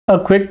a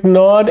quick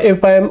nod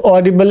if I am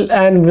audible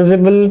and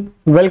visible.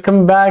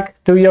 Welcome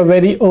back to your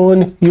very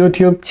own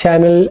YouTube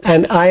channel,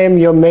 and I am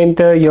your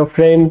mentor, your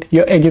friend,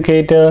 your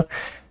educator,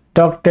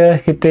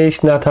 Dr.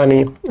 Hitesh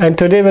Nathani. And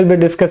today we'll be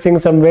discussing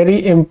some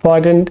very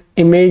important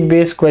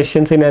image-based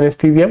questions in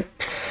anesthesia.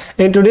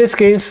 In today's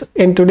case,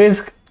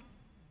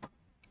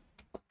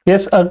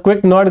 yes, a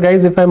quick nod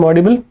guys if I'm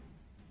audible.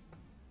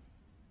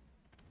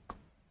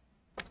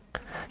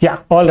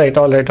 Yeah, all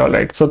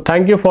right. So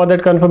thank you for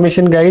that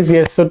confirmation, guys.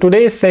 Yes, so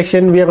today's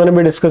session we are going to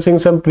be discussing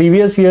some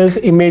previous year's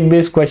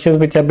image-based questions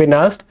which have been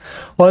asked,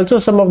 also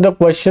some of the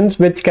questions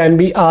which can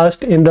be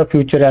asked in the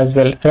future as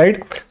well,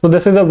 right? So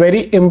this is a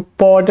very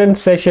important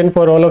session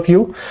for all of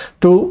you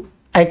to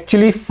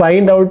actually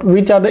find out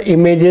which are the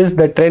images,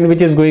 the trend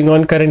which is going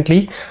on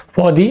currently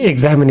for the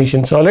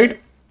examinations. All right,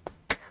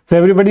 so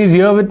everybody is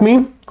here with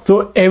me.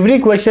 So every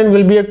question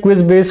will be a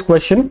quiz-based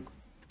question,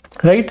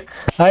 right?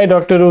 Hi,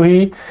 Dr.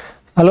 Ruhi.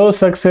 Hello,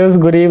 Success.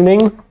 Good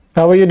evening.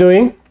 How are you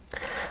doing?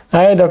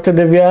 Hi, Dr.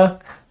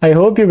 Divya. I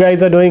hope you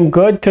guys are doing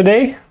good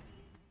today.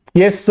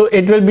 Yes, so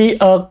it will be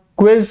a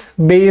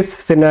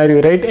quiz-based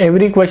scenario, right?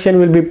 Every question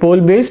will be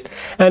poll-based,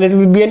 and it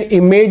will be an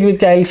image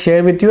which I'll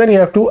share with you, and you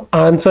have to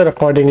answer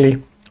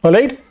accordingly. All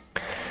right.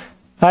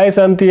 Hi,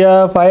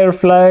 Santia,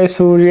 Firefly,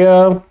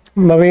 Surya,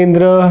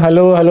 Mavendra.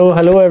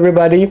 Hello,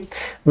 everybody.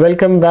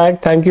 Welcome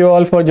back. Thank you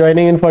all for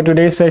joining in for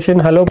today's session.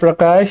 Hello,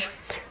 Prakash.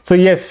 So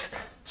yes.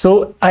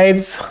 So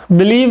I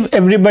believe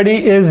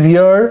everybody is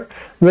here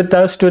with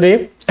us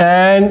today,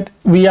 and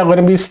we are going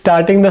to be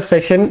starting the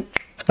session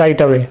right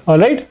away. All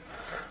right.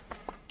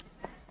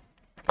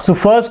 So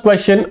first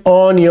question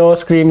on your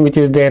screen, which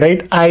is there,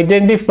 right?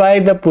 Identify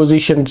the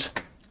positions,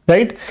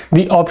 right?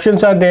 The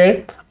options are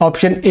there.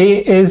 Option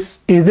A is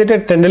it a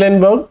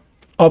Trendelenburg?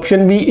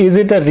 Option B, is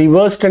it a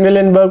reverse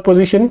Trendelenburg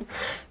position?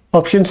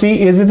 Option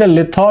C, is it a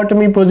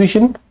lithotomy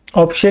position?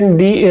 Option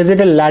D, is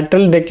it a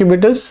lateral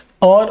decubitus?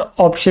 Or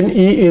option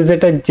E, is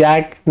it a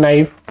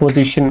jackknife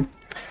position?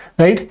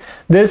 Right?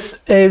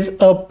 This is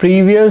a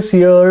previous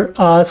year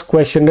asked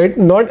question, right?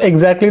 Not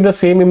exactly the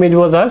same image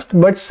was asked,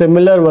 but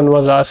similar one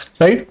was asked,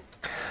 right?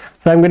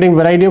 So I'm getting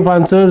variety of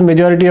answers.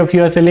 Majority of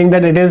you are telling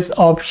that it is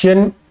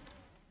option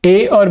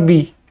A or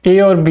B.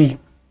 A or B.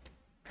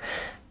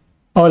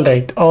 All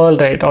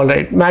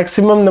right.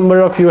 Maximum number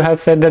of you have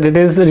said that it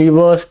is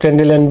reverse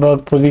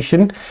Trendelenburg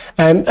position,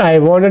 and I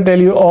want to tell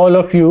you all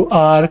of you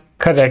are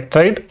correct,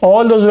 right?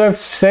 All those who have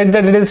said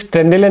that it is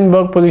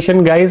Trendelenburg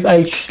position, guys,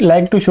 I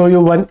like to show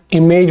you one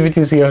image which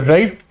is here,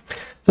 right?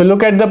 So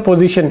look at the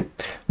position.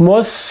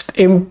 Most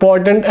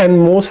important and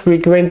most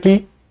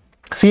frequently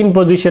seen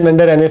position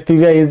under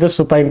anesthesia is the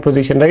supine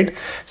position, right?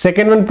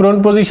 Second one,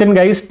 prone position.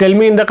 Guys, tell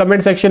me in the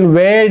comment section,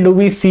 where do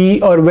we see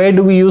or where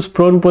do we use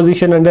prone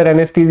position under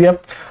anesthesia?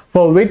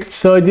 For which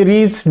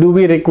surgeries do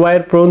we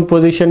require prone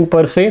position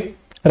per se,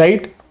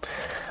 right?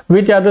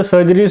 Which are the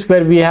surgeries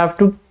where we have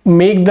to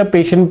make the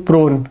patient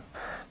prone,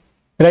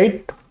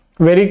 right?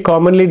 Very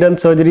commonly done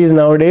surgeries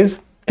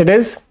nowadays. It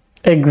is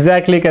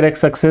exactly correct,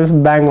 Success,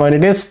 bang on.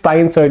 It is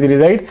spine surgery,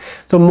 right?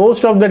 So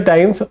most of the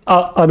times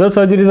other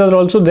surgeries are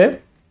also there,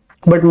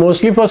 but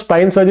mostly for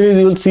spine surgeries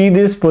you will see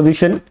this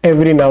position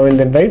every now and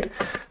then, right?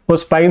 For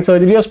spine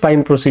surgery or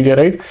spine procedure,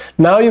 right?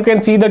 Now you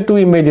can see the two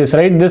images,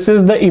 right? This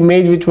is the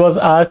image which was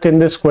asked in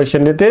this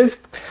question. It is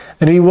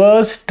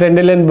reverse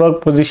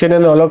Trendelenburg position,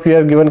 and all of you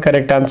have given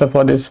correct answer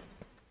for this.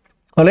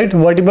 All right,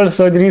 vertebral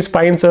surgery,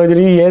 spine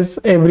surgery, yes,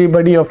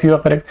 everybody of you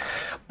are correct.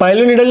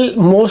 Pilonidal,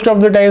 most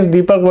of the times,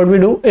 Deepak, what we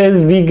do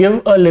is we give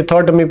a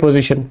lithotomy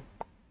position.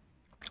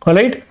 All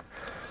right.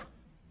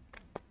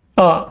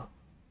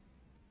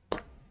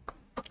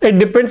 It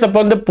depends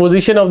upon the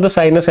position of the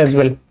sinus as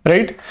well,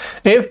 right?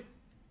 If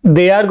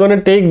they are going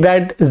to take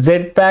that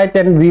Z patch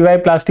and VY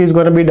plasty is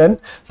going to be done,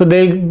 so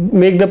they'll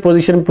make the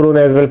position prone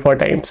as well for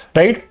times,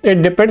 right?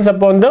 It depends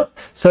upon the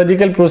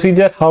surgical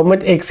procedure, how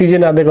much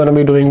excision are they going to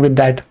be doing with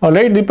that. All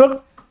right, Deepak.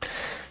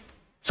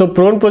 So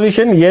prone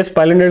position, yes,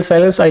 pilonidal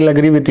sinus, I'll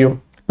agree with you.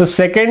 So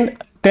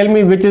second, tell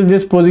me which is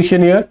this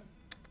position here?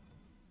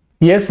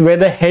 Yes, where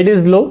the head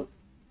is low,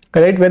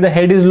 right? Where the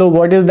head is low,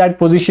 what is that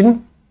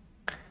position?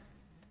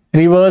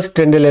 Reverse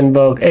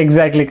Trendelenburg,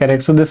 exactly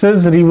correct. So this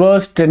is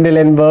reverse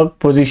Trendelenburg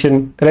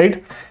position,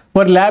 right?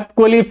 For lap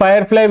chole,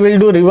 Firefly will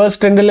do reverse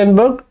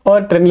Trendelenburg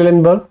or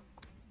Trendelenburg,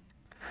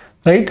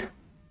 right?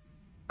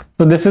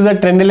 So this is a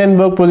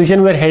Trendelenburg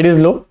position where head is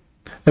low,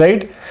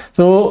 right?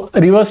 So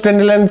reverse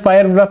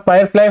Trendelenburg,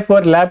 Firefly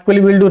for lap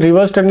chole will do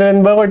reverse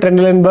Trendelenburg or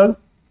Trendelenburg.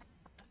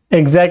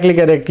 Exactly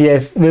correct.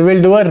 Yes, we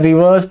will do a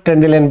reverse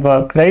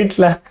Trendelenburg,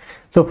 right?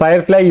 So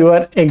Firefly, you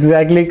are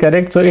exactly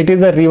correct. So it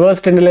is a reverse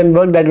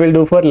Trendelenburg that will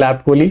do for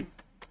lap chole.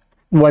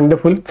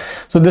 Wonderful.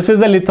 So this is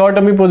the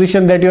lithotomy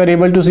position that you are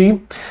able to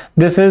see.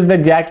 This is the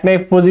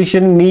jackknife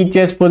position, knee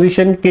chest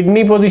position,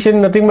 kidney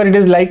position, nothing but it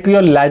is like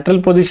your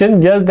lateral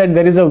position, just that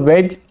there is a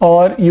wedge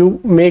or you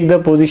make the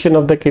position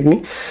of the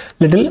kidney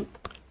little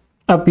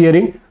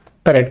appearing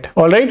Correct.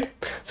 All right.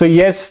 So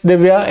yes,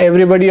 Divya,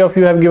 everybody of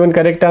you have given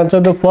correct answer.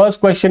 The first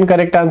question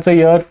correct answer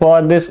here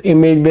for this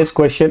image based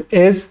question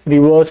is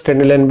reverse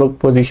Trendelenburg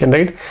position,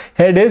 right?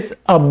 Head is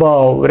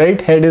above,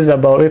 right? Head is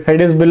above. If head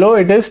is below,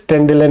 it is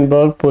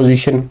Trendelenburg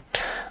position.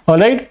 All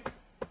right.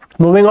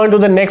 Moving on to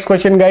the next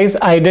question, guys.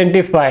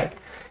 Identify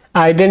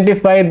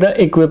the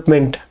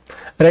equipment,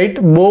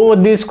 right?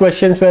 Both these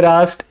questions were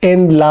asked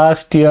in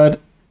last year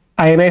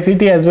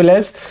INICT as well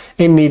as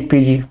in NEET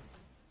PG.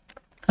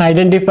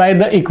 Identify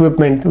the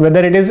equipment, whether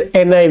it is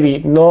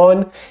NIV,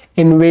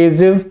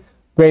 non-invasive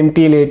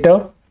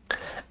ventilator,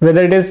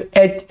 whether it is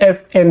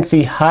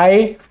HFNC,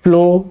 high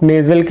flow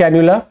nasal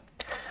cannula,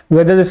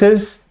 whether this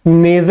is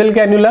nasal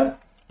cannula,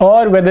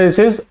 or whether this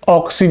is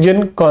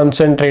oxygen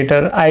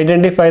concentrator.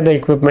 Identify the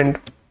equipment.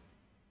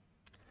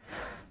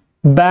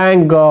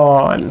 Bang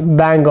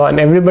on.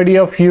 Everybody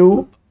of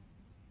you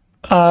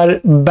are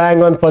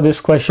bang on for this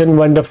question.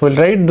 Wonderful,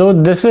 right? Though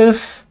this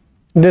is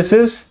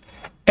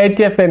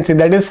HFNC,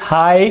 that is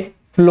high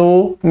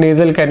flow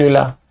nasal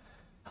cannula.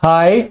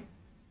 High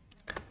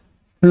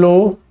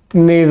flow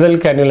nasal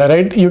cannula,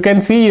 right? You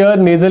can see here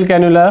nasal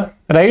cannula,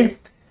 right?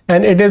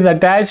 And it is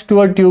attached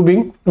to a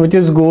tubing which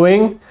is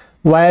going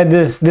via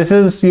this. This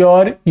is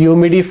your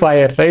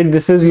humidifier, right?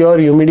 This is your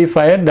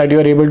humidifier that you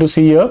are able to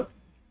see here.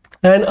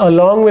 And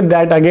along with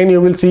that, again,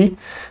 you will see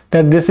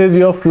that this is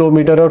your flow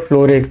meter or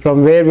flow rate,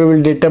 from where we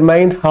will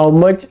determine how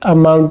much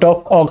amount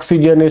of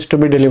oxygen is to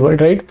be delivered,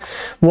 right?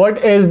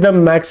 What is the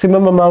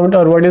maximum amount,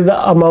 or what is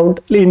the amount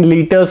in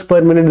liters per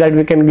minute that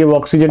we can give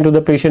oxygen to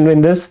the patient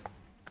in this?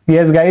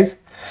 Yes, guys,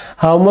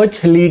 how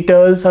much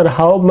liters or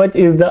how much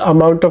is the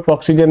amount of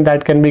oxygen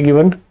that can be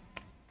given?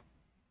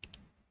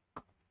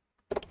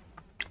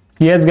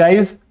 Yes,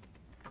 guys,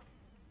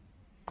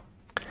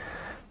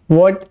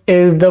 what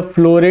is the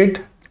flow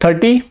rate?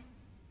 30,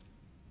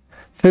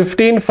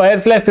 15,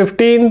 Firefly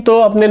 15 तो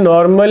अपने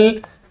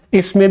normal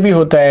इसमें भी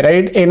होता है,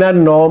 right? In are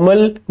normal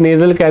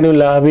nasal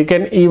cannula we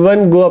can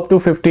even go up to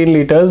 15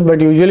 liters,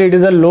 but usually it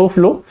is a low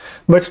flow,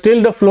 but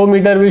still the flow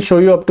meter will show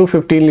you up to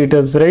 15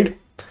 liters, right?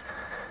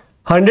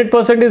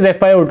 100% is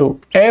FiO2.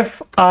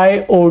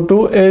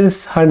 FiO2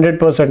 is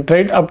 100%,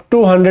 right? Up to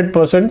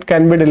 100%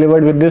 can be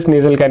delivered with this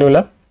nasal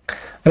cannula,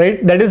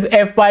 right? That is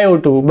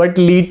FiO2, but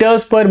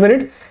liters per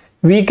minute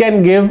we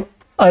can give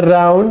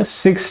around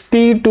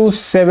 60 to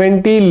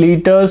 70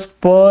 liters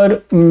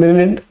per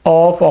minute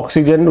of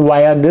oxygen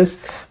via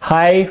this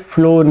high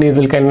flow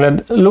nasal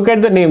cannula. Look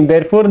at the name,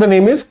 therefore the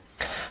name is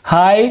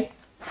high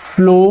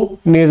flow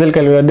nasal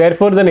cannula.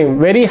 Therefore the name,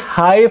 very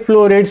high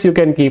flow rates you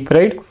can keep,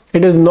 right?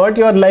 It is not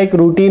your like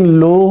routine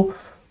low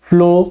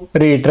flow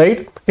rate,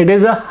 right? It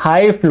is a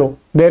high flow,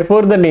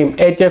 therefore the name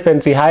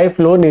HFNC, high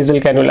flow nasal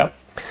cannula.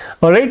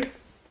 All right,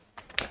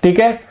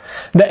 okay.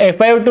 The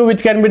FiO2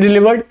 which can be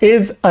delivered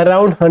is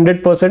around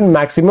 100%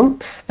 maximum,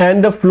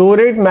 and the flow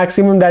rate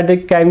maximum that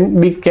it can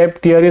be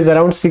kept here is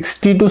around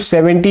 60 to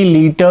 70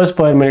 liters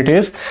per minute.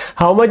 Is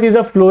how much is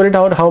a flow rate,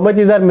 or how much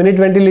is our minute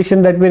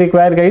ventilation that we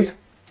require, guys,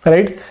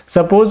 right?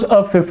 Suppose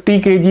a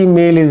 50 kg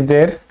male is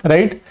there,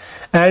 right?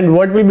 And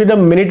what will be the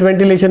minute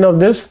ventilation of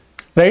this,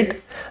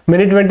 right?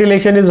 Minute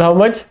ventilation is how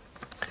much?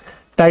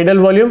 Tidal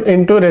volume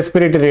into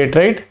respiratory rate,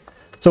 right?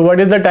 So what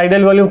is the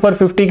tidal volume for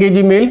 50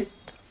 kg male?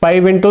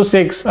 5 into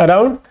 6,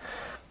 around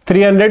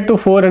 300 to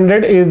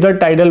 400 is the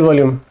tidal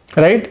volume,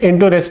 right?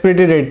 Into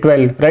respiratory rate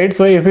 12, right?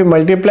 So if we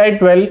multiply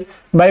 12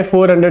 by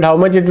 400, how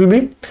much it will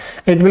be?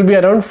 It will be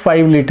around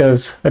 5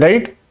 liters,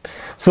 right?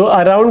 So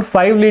around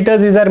 5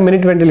 liters is our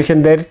minute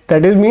ventilation there.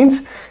 That is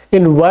means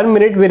in 1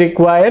 minute we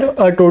require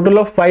a total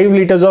of 5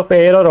 liters of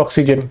air or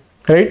oxygen,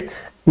 right?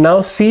 Now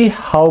see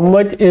how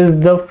much is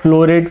the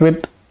flow rate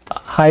with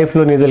high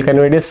flow nasal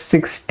cannula. It is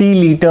 60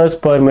 liters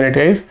per minute,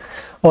 guys.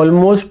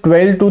 Almost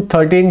 12 to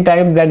 13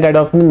 times that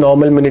of the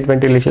normal minute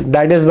ventilation.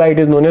 That is why it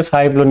is known as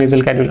high flow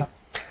nasal cannula.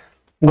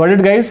 Got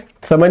it, guys?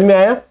 समझ में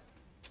आया?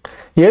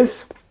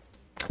 Yes.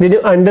 Did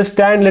you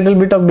understand little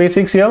bit of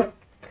basics here?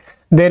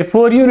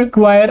 Therefore, you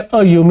require a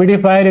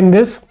humidifier in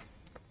this,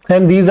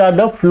 and these are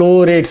the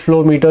flow rates,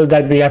 flow meters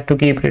that we have to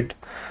keep it.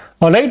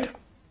 All right.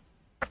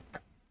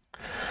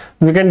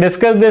 We can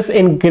discuss this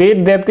in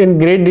great depth, in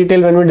great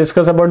detail when we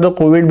discuss about the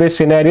COVID based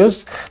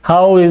scenarios.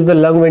 How is the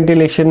lung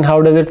ventilation?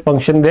 How does it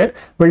function there?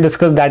 We'll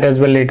discuss that as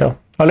well later.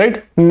 All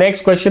right.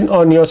 Next question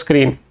on your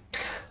screen.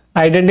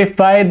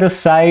 Identify the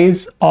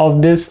size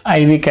of this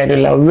IV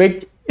cannula.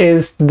 Which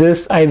is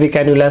this IV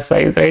cannula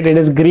size, right? It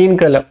is green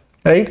color,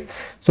 right?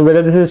 So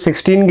whether this is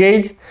 16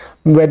 gauge,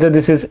 whether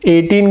this is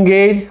 18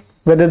 gauge,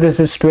 whether this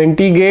is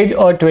 20 gauge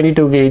or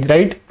 22 gauge,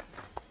 right?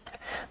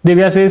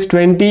 Divya says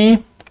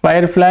 20.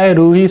 Firefly,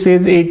 Ruhi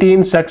says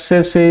 18,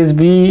 Success says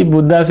B,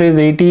 Buddha says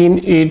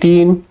 18,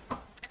 18,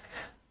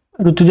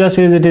 Rutuja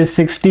says it is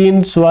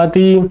 16,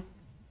 Swati,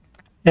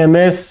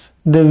 MS,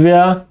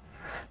 Divya,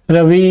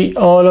 Ravi,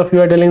 all of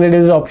you are telling that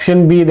it is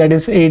option B, that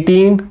is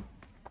 18,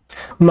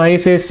 Mai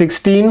says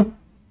 16,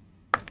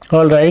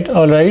 all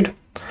right.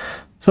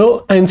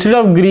 So instead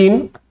of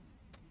green,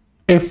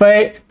 if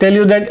I tell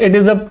you that it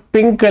is a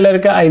pink color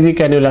ka IV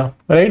cannula,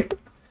 right?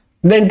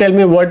 then tell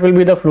me what will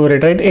be the flow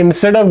rate, right?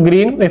 Instead of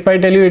green, if I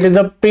tell you it is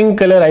a pink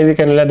color IV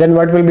cannula, then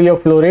what will be your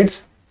flow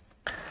rates?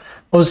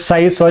 Oh,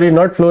 size, sorry,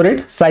 not flow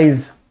rate,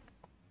 size,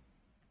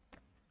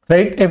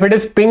 right? If it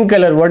is pink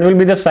color, what will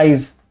be the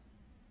size?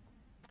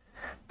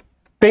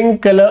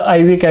 Pink color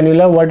IV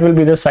cannula, what will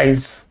be the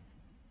size?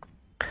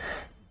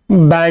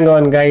 Bang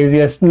on, guys.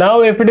 Yes.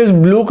 Now if it is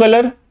blue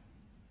color,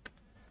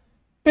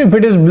 IV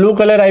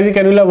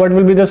cannula, what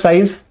will be the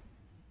size?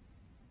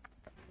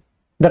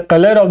 The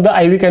color of the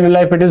IV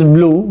cannula, if it is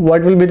blue,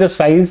 what will be the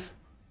size?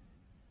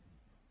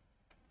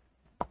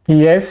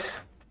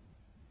 Yes,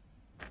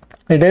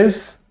 it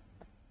is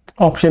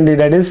option D,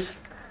 that is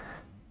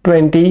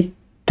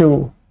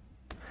 22.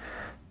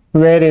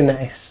 Very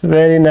nice,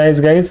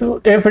 guys.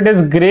 So if it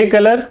is gray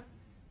color,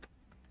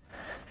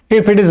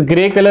 IV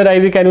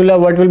cannula,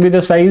 what will be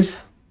the size?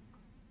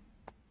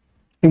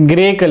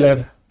 Gray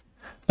color,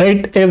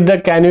 right? If the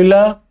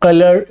cannula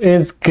color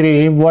is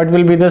gray, what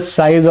will be the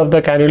size of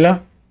the cannula?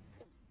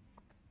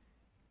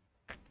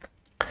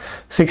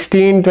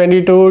 16,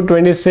 22,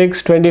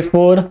 26,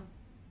 24,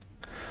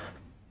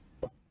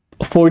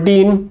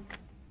 14.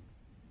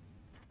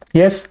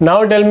 Yes.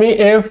 Now tell me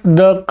if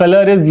the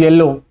color is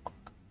yellow.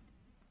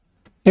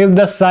 If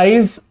the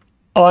size,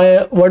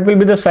 or what will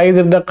be the size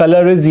if the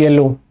color is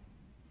yellow?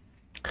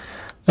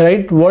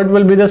 Right? What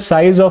will be the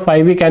size of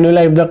IV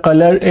cannula if the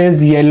color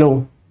is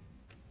yellow?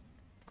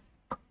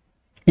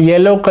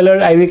 Yellow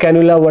colored IV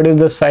cannula, what is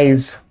the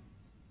size?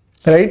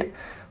 Right?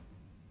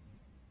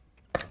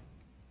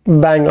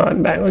 Bang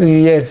on.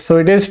 Yes, so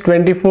it is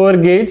 24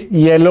 gauge,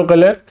 yellow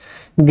color.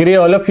 Gray,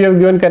 all of you have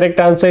given correct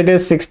answer. It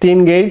is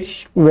 16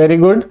 gauge. Very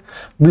good.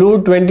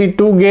 Blue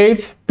 22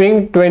 gauge,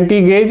 pink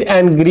 20 gauge,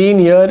 and green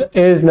here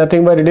is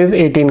nothing but it is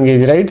 18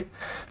 gauge, right?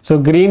 So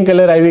green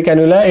color IV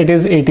cannula, it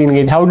is 18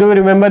 gauge. How do we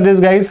remember this,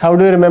 guys? How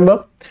do you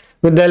remember?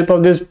 With the help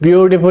of this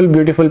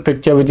beautiful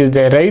picture which is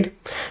there, right?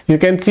 You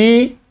can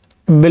see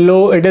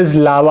below it is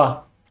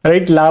lava.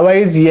 Right, lava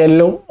is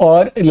yellow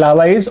or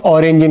lava is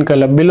orange in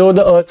color below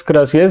the earth's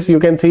crust. Yes, you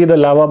can see the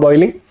lava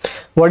boiling.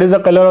 What is the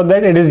color of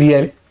that? It is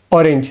yellow,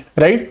 orange,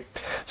 right?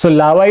 So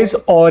lava is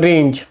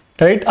orange,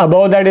 right?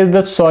 Above that is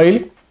the soil.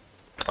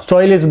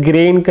 Soil is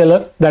gray in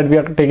color that we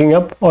are taking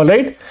up. All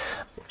right.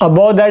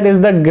 Above that is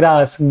the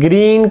grass,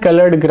 green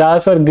colored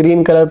grass or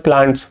green colored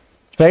plants,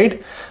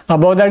 right?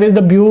 Above that is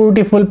the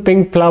beautiful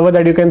pink flower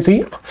that you can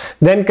see.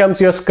 Then comes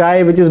your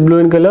sky, which is blue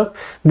in color.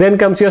 Then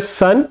comes your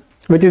sun,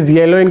 which is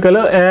yellow in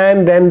color,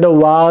 and then the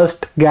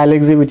vast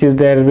galaxy which is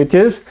there, which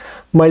is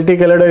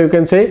multicolored, or you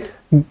can say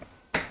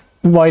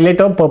violet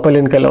or purple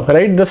in color,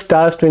 right? The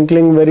stars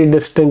twinkling very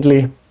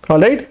distantly. All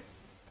right.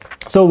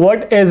 So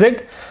what is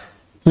it?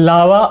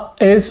 Lava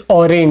is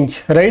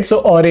orange, right? So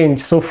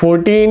orange. So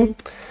 14,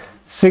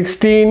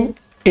 16,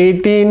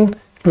 18,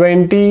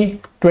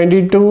 20,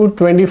 22,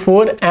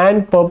 24,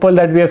 and purple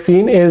that we have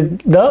seen is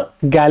the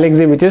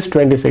galaxy, which is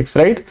 26,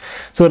 right?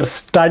 So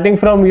starting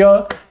from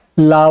your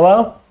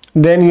lava,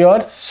 then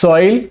your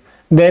soil,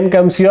 then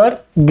comes your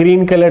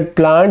green colored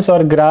plants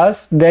or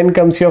grass, then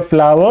comes your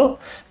flower,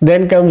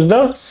 then comes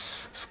the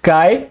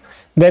sky,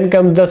 then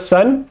comes the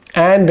sun,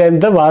 and then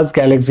the vast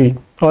galaxy.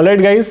 All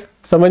right, guys,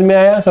 समझ में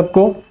आया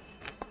सबको?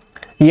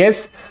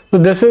 Yes. So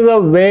this is a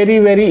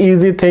very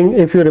easy thing.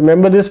 If you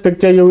remember this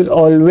picture, you will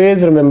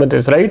always remember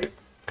this, right?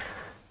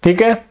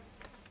 ठीक है?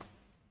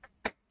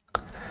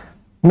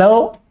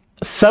 Now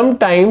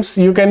sometimes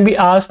you can be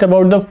asked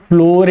about the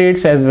flow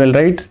rates as well,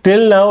 right?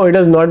 Till now it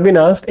has not been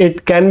asked.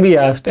 It can be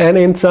asked, and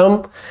in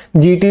some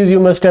GTs you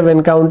must have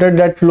encountered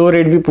that flow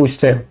rate भी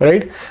पूछते हैं,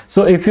 right?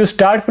 So if you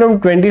start from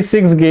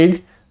 26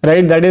 gauge,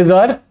 right, that is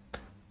our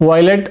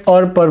violet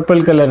or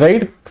purple color,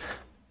 right?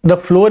 The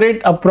flow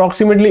rate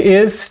approximately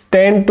is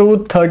 10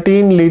 to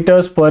 13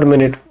 liters per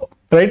minute,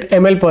 right?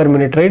 ml per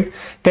minute, right?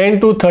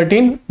 10 to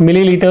 13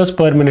 milliliters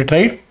per minute,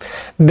 right?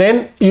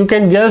 Then you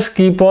can just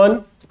keep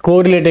on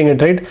correlating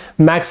it, right?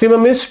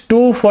 Maximum is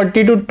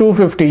 240 to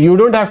 250. You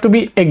don't have to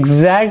be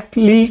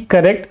exactly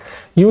correct.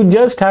 You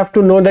just have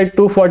to know that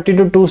 240 to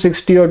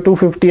 260 or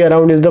 250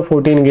 around is the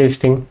 14 gauge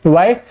thing.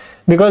 Why?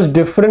 Because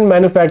different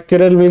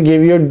manufacturer will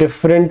give you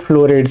different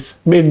flow rates.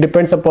 It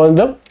depends upon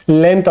the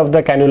length of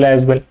the cannula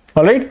as well.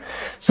 All right.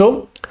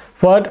 So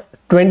for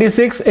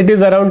 26 it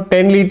is around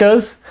 10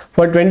 liters.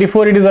 For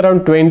 24 it is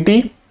around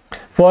 20.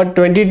 For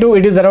 22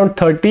 it is around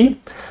 30.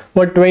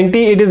 For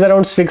 20 it is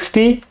around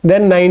 60,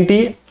 then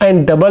 90,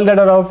 and double that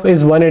of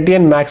is 180,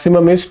 and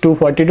maximum is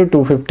 240 to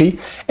 250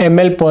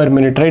 ml per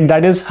minute, right?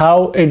 That is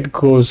how it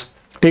goes.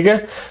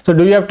 Okay. So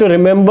do you have to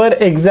remember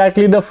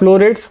exactly the flow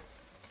rates?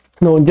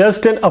 No,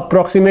 just an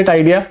approximate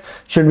idea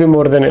should be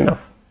more than enough.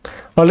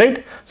 All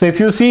right. So if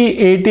you see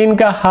 18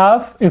 ka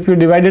half, if you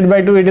divide it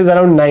by 2, it is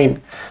around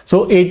 9.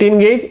 So 18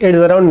 gauge, it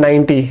is around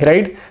 90,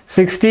 right?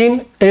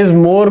 16 is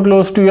more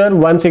close to your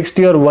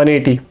 160 or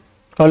 180.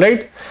 All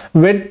right.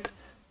 With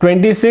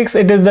 26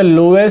 it is the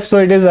lowest, so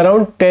it is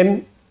around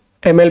 10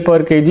 ml per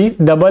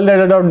kg. Double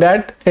that of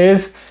that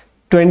is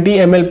 20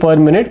 ml per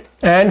minute,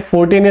 and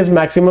 14 is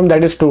maximum,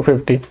 that is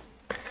 250.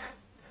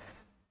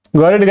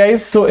 Got it,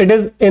 guys? So it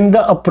is in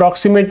the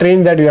approximate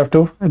range that you have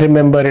to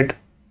remember it.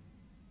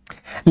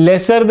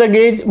 Lesser the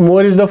gauge,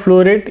 more is the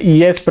flow rate.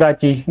 Yes,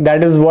 Prachi,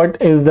 that is what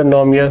is the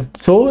norm here.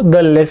 So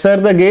the lesser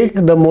the gauge,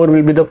 the more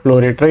will be the flow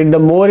rate, right? The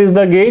more is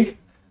the gauge,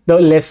 the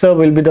lesser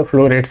will be the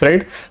flow rates,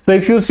 right? So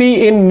if you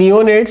see in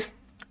neonates,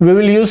 we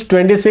will use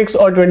 26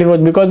 or 24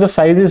 because the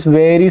size is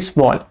very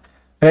small,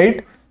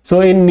 right?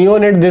 So in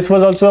neonate, this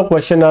was also a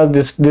question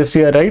asked this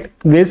year, right?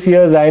 This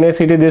year's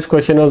INCT, this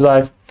question was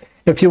asked.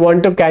 If you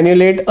want to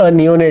cannulate a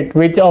neonate,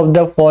 which of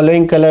the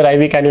following color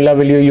IV cannula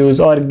will you use,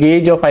 or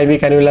gauge of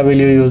IV cannula will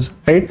you use,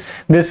 right?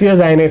 This year's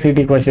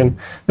INCT question.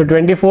 So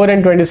 24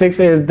 and 26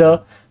 is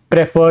the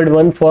preferred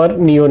one for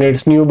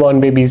neonates, newborn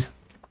babies.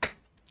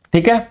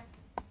 Okay?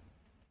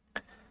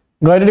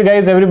 Got it,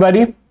 guys,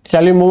 everybody?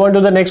 Shall we move on to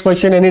the next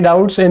question? Any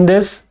doubts in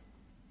this?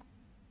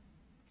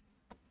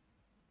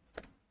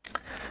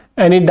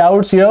 Any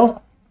doubts here?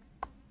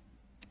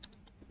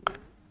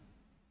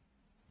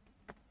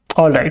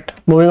 All right,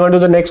 moving on to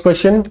the next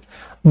question.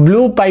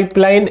 Blue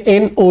pipeline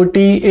in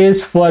OT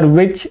is for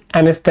which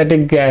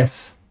anesthetic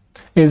gas?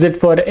 Is it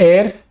for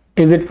air?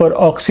 Is it for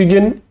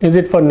oxygen? Is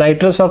it for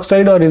nitrous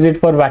oxide, or is it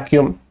for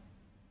vacuum?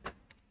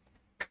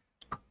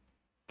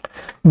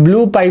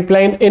 Blue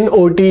pipeline in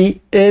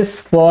OT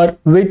is for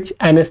which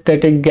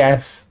anesthetic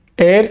gas?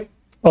 Air,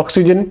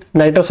 oxygen,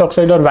 nitrous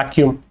oxide, or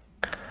vacuum?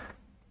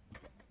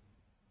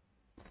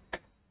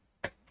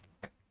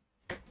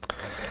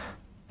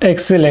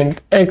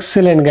 Excellent,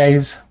 excellent,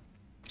 guys.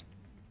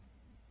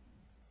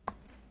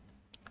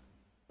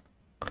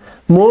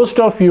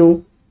 Most of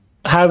you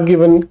have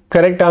given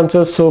correct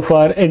answers so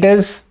far. It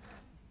is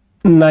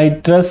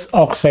nitrous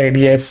oxide.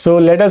 Yes. So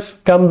let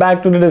us come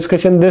back to the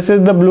discussion. This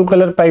is the blue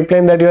color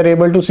pipeline that you are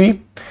able to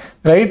see,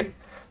 right?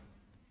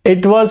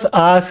 It was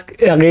asked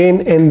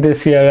again in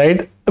this year,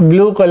 right?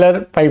 Blue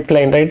color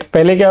pipeline, right?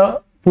 पहले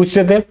क्या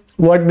पूछते थे?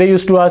 What they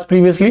used to ask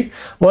previously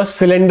was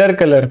cylinder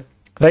color,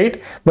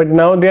 right? But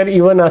now they are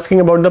even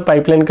asking about the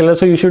pipeline color.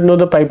 So you should know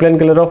the pipeline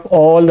color of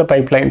all the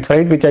pipelines,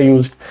 right, which are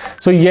used.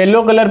 So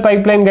yellow color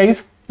pipeline,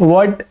 guys,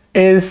 what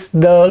is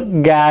the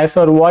gas,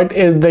 or what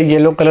is the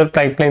yellow color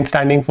pipeline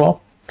standing for?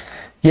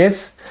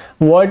 Yes,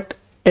 what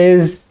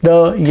is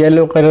the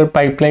yellow color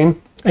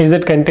pipeline? Is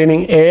it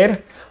containing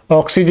air,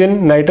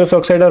 oxygen, nitrous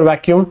oxide, or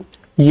vacuum?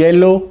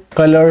 Yellow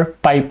color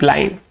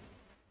pipeline.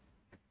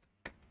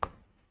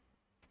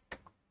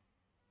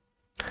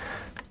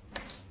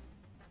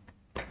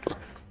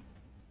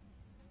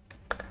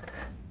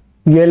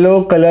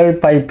 Yellow color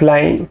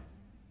pipeline.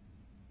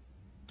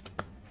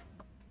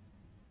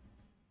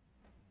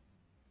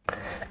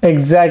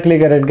 Exactly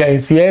correct,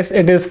 guys. Yes,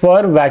 it is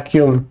for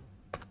vacuum,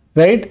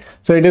 right?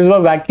 So it is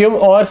for vacuum,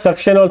 or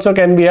suction also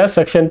can be a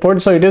suction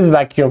port. So it is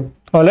vacuum.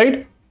 All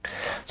right.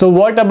 So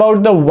what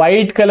about the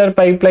white color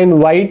pipeline?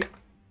 White,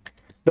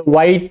 the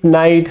white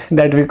knight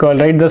that we call,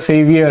 right? The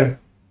savior.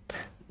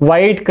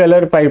 White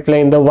color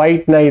pipeline, the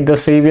white knight, the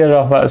savior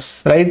of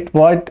us, right?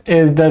 What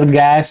is the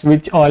gas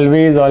which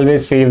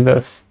always saves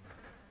us?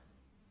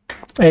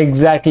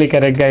 Exactly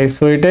correct, guys.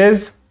 So it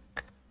is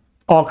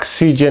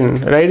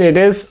oxygen, right? It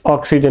is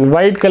oxygen.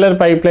 White color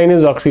pipeline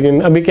is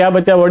oxygen. Abhi kya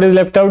bacha? What is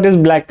left out is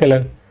black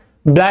color.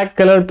 Black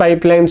color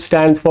pipeline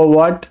stands for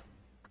what?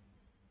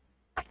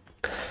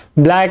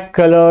 Black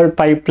color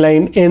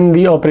pipeline in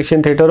the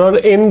operation theater or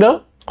in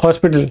the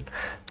hospital.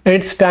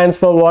 It stands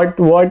for what?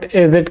 What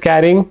is it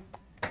carrying?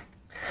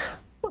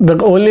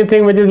 The only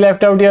thing which is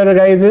left out here,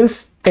 guys,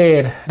 is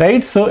air,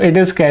 right? So it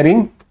is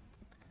carrying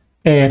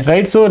air,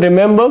 right? So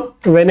remember,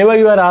 whenever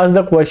you are asked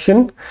the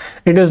question,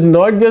 it is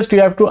not just you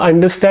have to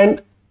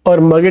understand or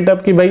mug it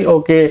up ki bhai,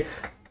 okay,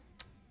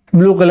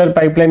 blue color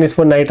pipeline is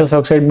for nitrous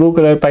oxide, blue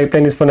color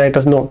pipeline is for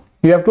nitrous. No,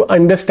 you have to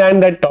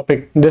understand that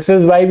topic. This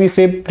is why we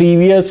say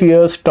previous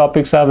year's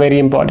topics are very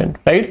important,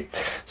 right?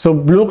 So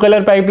blue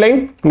color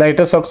pipeline,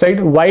 nitrous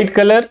oxide, white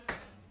color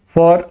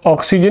for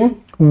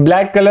oxygen,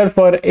 black color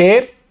for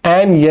air,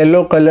 and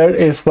yellow color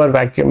is for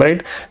vacuum,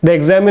 right? The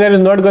examiner is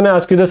not going to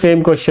ask you the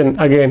same question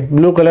again.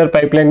 Blue color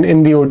pipeline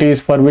in the OT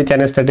is for which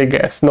anesthetic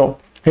gas? No,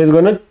 he's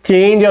going to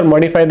change or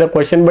modify the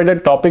question, but the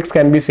topics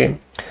can be same.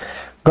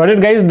 Got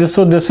it, guys?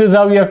 So this is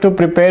how you have to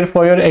prepare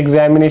for your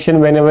examination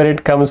whenever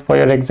it comes for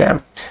your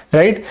exam,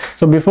 right?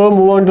 So before we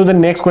move on to the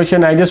next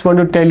question, I just want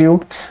to tell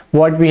you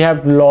what we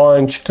have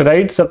launched,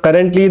 right? So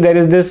currently there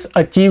is this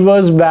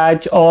Achievers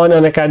batch on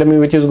Unacademy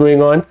which is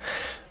going on.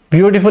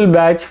 Beautiful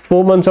batch,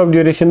 4 months of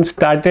duration,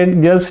 started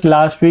just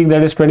last week,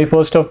 that is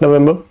 21st of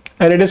November,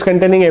 and it is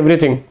containing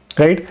everything,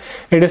 right?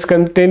 It is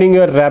containing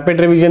your rapid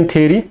revision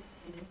theory,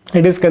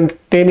 it is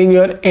containing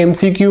your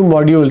MCQ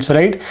modules,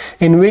 right,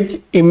 in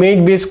which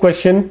image based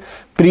question,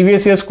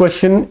 previous year's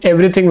question,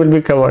 everything will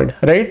be covered,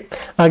 right?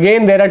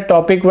 Again, there are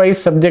topic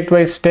wise, subject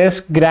wise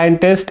tests,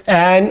 grand test,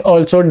 and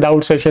also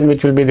doubt session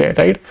which will be there,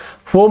 right?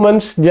 4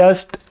 months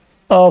just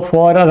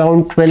for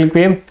around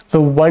 12K.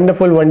 So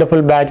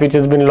wonderful batch which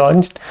has been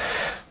launched.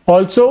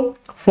 Also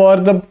for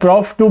the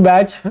Prof 2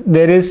 batch,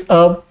 there is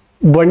a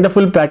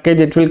wonderful package.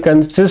 It will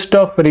consist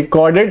of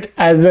recorded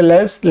as well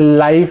as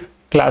live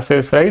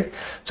classes, right?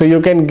 So you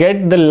can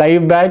get the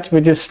live batch,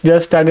 which is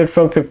just started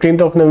from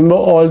 15th of November.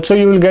 Also,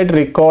 you will get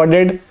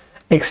recorded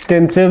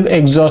extensive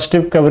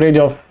exhaustive coverage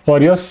of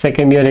for your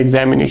second year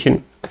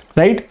examination,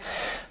 right?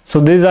 So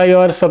these are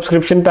your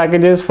subscription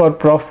packages for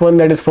Prof 1,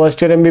 that is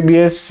first year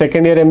MBBS,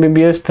 second year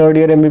MBBS, third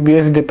year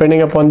MBBS,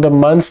 depending upon the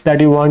months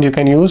that you want, you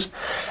can use.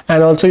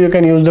 And also you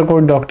can use the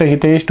code Dr.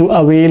 Hitesh to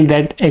avail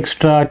that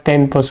extra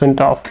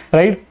 10% off,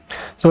 right?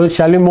 So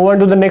shall we move on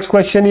to the next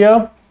question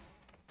here,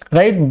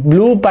 right?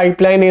 Blue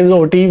pipeline is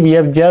OT. We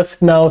have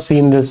just now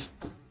seen this.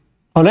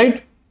 All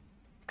right.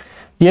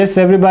 Yes,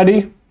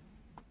 everybody.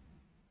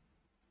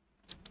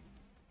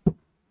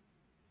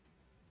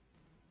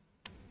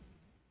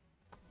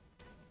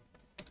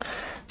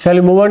 Shall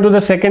we move on to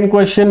the second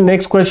question?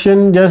 Next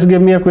question, just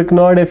give me a quick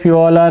nod if you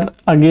all are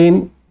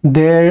again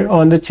there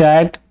on the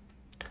chat.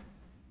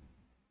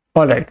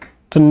 All right.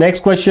 So next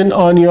question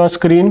on your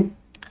screen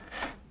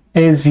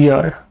is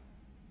here.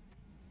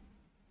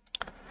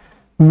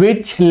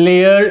 Which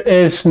layer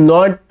is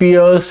not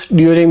pierced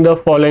during the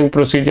following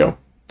procedure?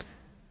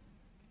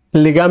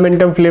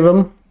 Ligamentum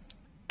flavum,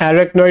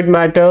 arachnoid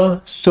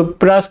matter,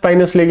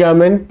 supraspinous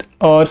ligament,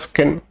 or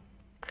skin?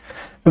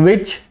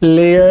 Which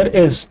layer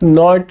is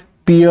not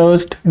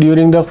pierced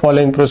during the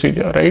following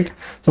procedure, right?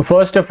 So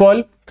first of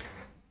all,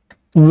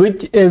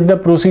 which is the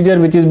procedure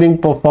which is being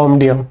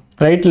performed here,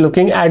 right?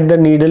 Looking at the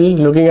needle,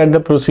 looking at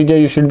the procedure,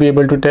 you should be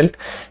able to tell.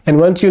 And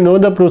once you know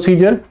the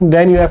procedure,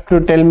 then you have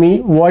to tell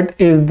me what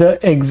is the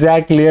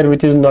exact layer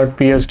which is not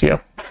pierced here,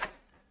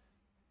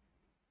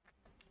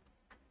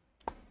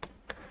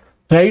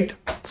 right?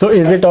 So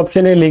is it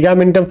option A,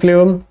 ligamentum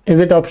flavum? Is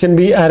it option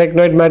B,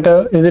 arachnoid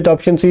matter? Is it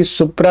option C,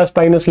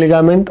 supraspinous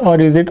ligament?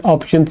 Or is it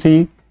option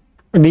C,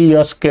 D,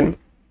 your skin,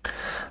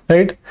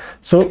 right?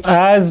 So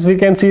as we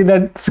can see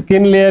that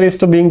skin layer is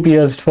to being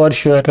pierced for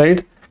sure,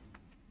 right?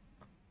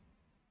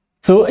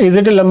 So is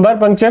it a lumbar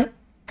puncture?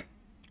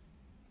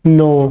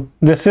 No,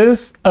 this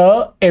is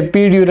a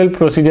epidural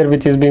procedure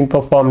which is being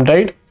performed,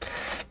 right?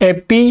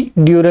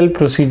 Epidural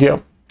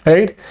procedure,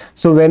 right?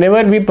 So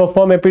whenever we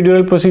perform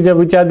epidural procedure,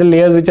 which are the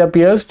layers which are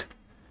pierced?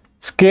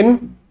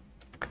 Skin,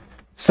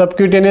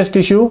 subcutaneous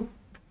tissue,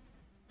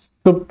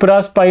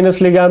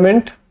 supraspinous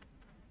ligament,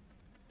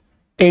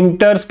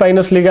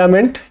 interspinous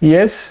ligament,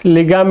 yes,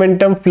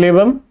 ligamentum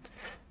flavum,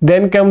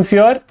 then comes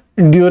your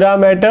dura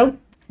mater,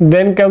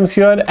 then comes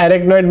your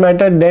arachnoid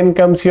matter, then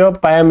comes your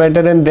pia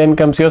mater, and then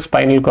comes your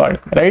spinal cord,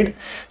 right?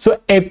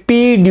 So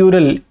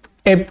epidural,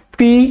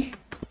 epi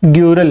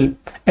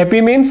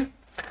means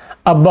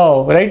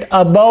above, right?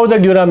 Above the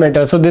dura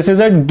mater. So this is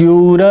a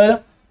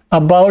dura,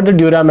 about the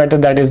dura mater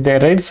that is there,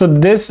 right? So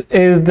this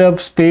is the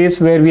space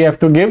where we have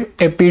to give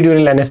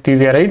epidural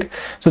anesthesia, right?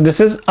 So this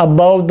is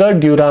above the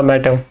dura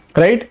mater,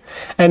 right?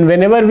 And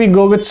whenever we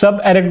go with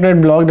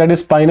subarachnoid block, that is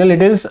spinal,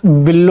 it is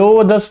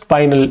below the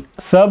spinal.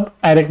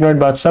 Subarachnoid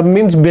block, sub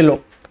means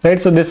below, right?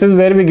 So this is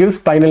where we give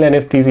spinal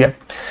anesthesia.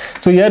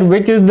 So here,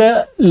 which is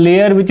the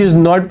layer which is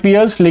not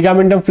pierced?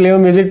 Ligamentum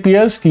flavum, is it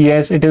pierced?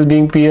 Yes, it is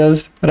being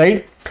pierced,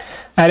 right?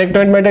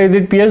 Arachnoid matter, is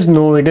it pierced?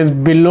 No, it is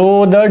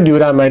below the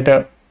dura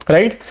mater,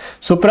 right?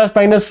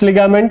 Supraspinous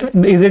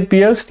ligament, is it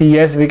pierced?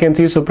 Yes, we can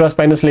see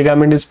supraspinous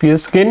ligament is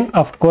pierced. Skin,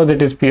 of course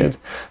it is pierced.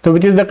 So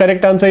which is the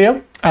correct answer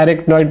here?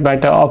 Arachnoid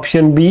matter.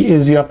 Option B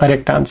is your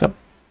correct answer,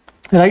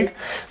 right?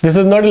 This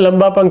is not a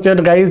lumbar puncture,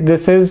 guys.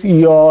 This is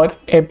your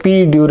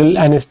epidural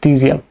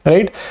anesthesia,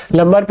 right?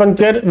 Lumbar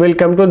puncture, we'll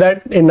come to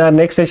that in our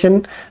next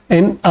session.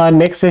 In our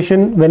next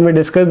session, when we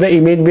discuss the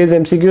image based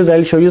MCQs,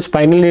 I'll show you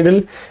spinal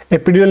needle,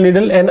 epidural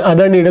needle, and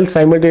other needles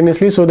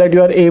simultaneously, so that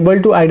you are able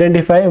to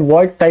identify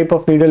what type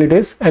of needle it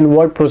is and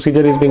what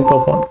procedure is being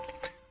performed.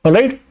 All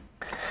right.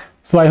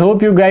 So I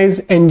hope you guys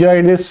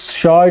enjoyed this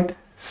short,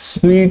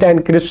 sweet,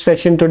 and crisp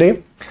session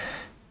today.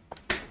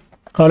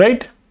 All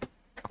right.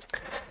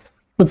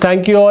 So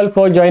thank you all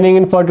for joining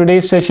in for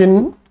today's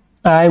session.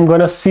 I'm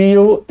gonna see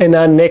you in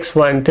our next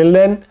one. Till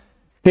then,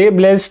 stay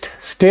blessed,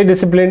 stay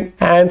disciplined,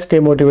 and stay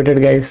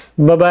motivated, guys.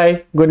 Bye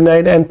bye, good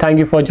night, and thank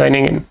you for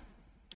joining in.